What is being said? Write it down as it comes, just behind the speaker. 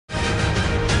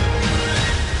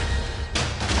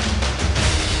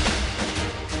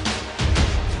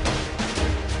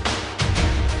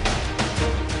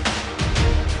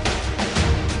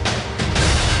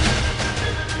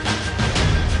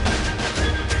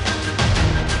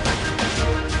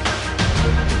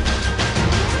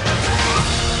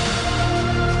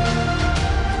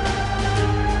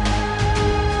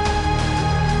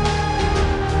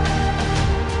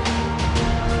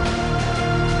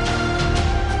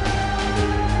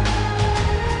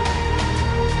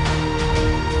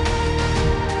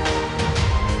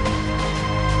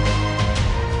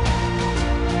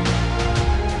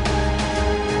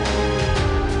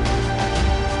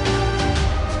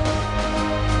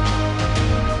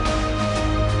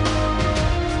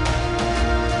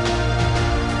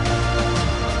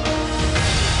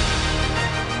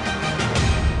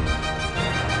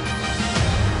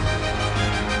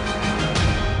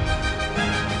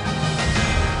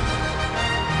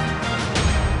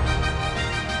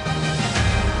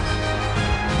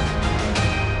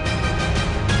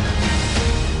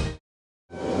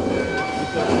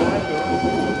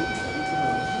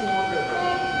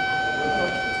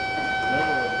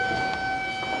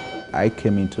I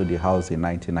came into the house in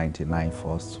 1999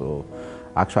 first, so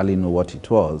I actually know what it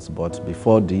was. But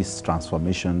before this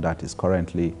transformation that is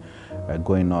currently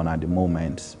going on at the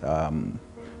moment,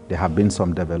 there have been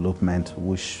some development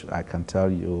which I can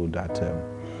tell you that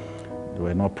they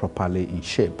were not properly in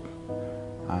shape.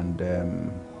 And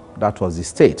that was the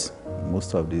state.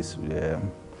 Most of this,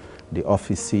 the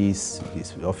offices,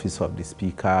 the office of the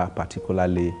speaker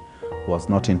particularly, was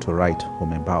nothing to write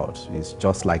home about. It's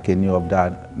just like any of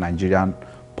that Nigerian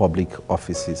public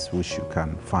offices which you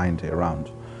can find around.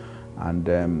 And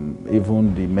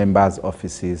even the members'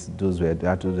 offices, those were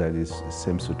the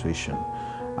same situation.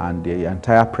 And the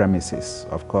entire premises,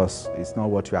 of course, it's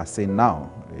not what you are seeing now.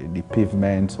 The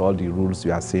pavement, all the rules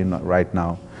you are seeing right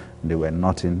now, they were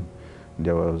not in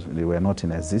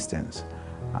existence.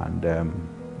 And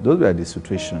those were the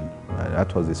situation.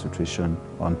 That was the situation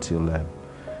until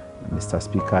Mr.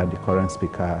 Speaker, the current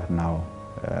speaker now,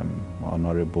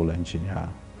 Honorable Engineer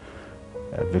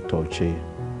Victor Ochei,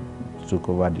 took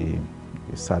over the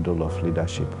saddle of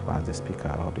leadership as the Speaker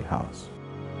of the House.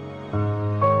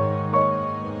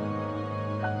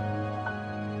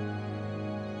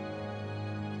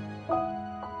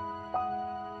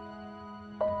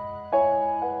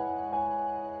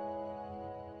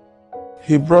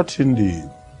 He brought in the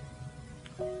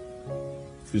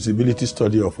feasibility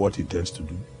study of what he intends to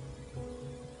do.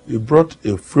 He brought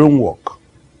a framework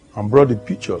and brought the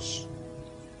pictures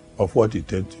of what he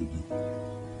intends to do.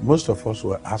 Most of us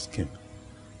were asking,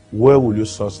 where will you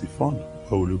source the fund?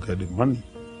 Where will you get the money?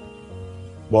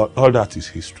 But all that is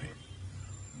history.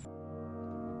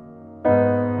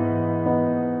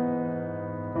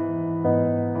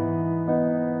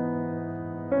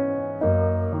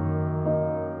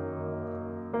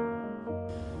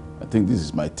 I think this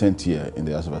is my 10th year in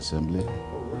the House of Assembly.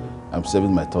 I'm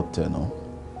serving my third tenure.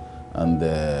 And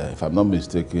if I'm not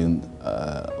mistaken,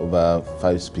 over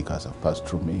 5 speakers have passed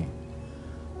through me.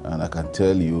 And I can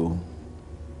tell you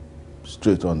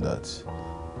straight on that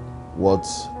what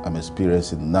I'm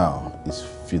experiencing now is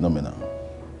phenomenal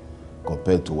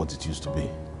compared to what it used to be.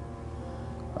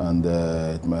 And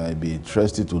it might be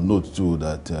interesting to note too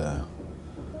that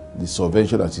the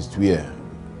subvention that is here,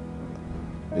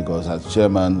 because as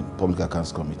chairman Public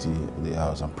Accounts Committee of the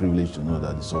House, I'm privileged to know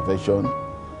that the subvention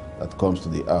that comes to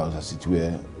the House as it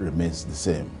were remains the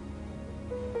same.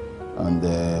 And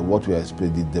what we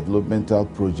expect, the developmental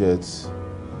projects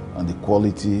and the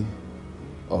quality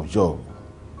of job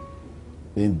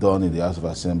being done in the House of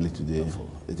Assembly today,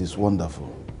 it is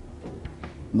wonderful.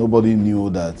 Nobody knew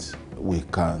that we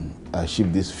can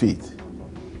achieve this feat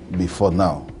before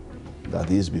now,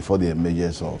 that is before the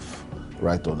emergence of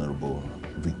Right Honorable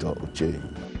Victor Ochei.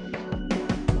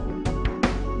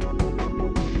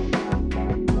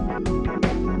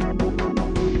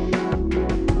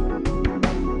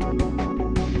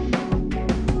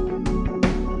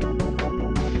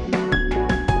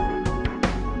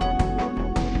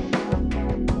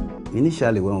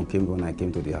 Initially, when I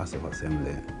came to the House of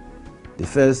Assembly, the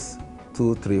first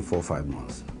 2, 3, 4, 5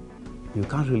 months, you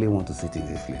can't really want to sit in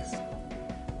this place.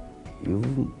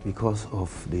 Because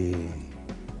of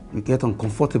you get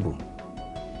uncomfortable.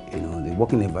 You know, the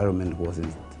working environment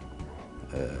wasn't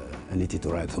anything to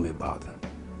write home about.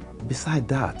 Besides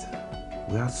that,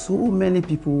 we have so many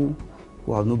people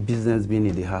who have no business being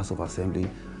in the House of Assembly,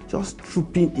 just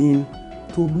trooping in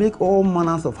to make all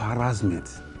manners of harassment.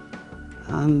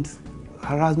 And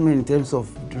harassment in terms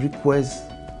of requests,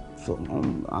 so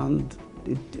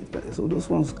those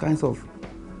ones kinds of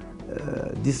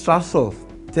distress us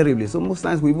terribly. So most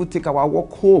times we would take our work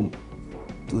home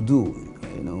to do,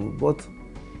 you know. But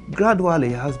gradually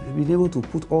he has been able to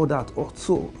put all that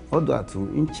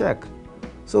in check.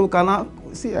 So we can now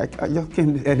see. I just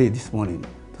came early this morning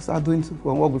to start doing some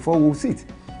work before we sit.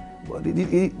 But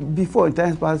before, in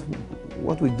times past,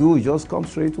 what we do is just come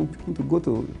straight to go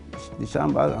to the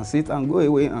chambers and sit and go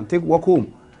away and take work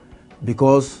home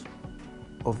because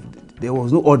there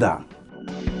was no order.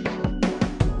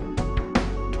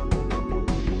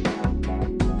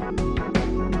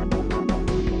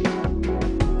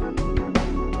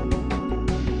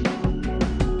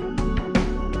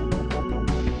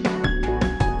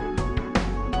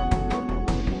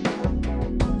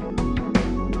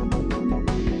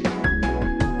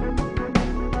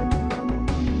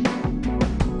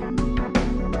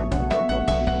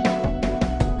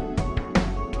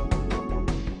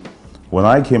 When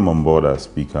I came on board as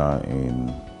Speaker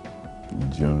in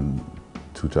June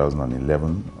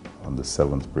 2011, on the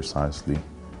 7th precisely,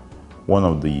 one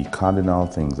of the cardinal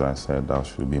things I said that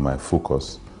should be my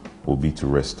focus will be to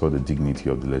restore the dignity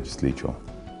of the legislature.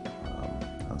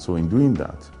 And so in doing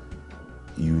that,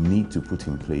 you need to put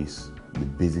in place the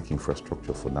basic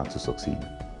infrastructure for that to succeed.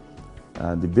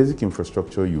 The basic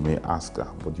infrastructure, you may ask,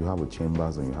 but you have a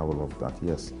chambers and you have a lot of that.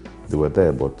 Yes, they were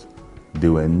there, but they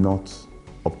were not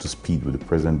up to speed with the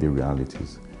present day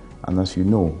realities. And as you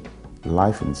know,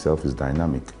 life in itself is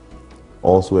dynamic.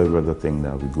 Also, every other thing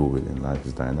that we go with in life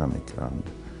is dynamic. And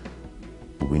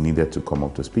we needed to come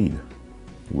up to speed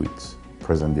with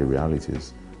present day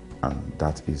realities. And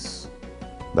that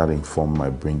informed my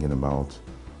bringing about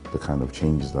the kind of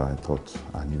changes that I thought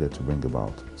I needed to bring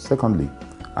about. Secondly,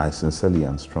 I sincerely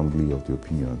and strongly of the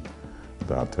opinion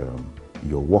that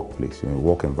your workplace, your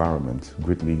work environment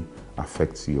greatly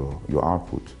affects your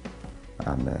output.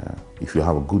 And if you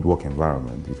have a good work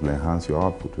environment, it will enhance your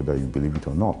output, whether you believe it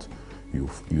or not.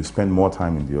 You spend more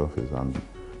time in the office, and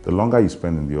the longer you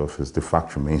spend in the office, the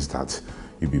fact remains that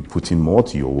you'll be putting more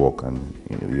to your work, and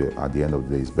at the end of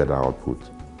the day, it's better output.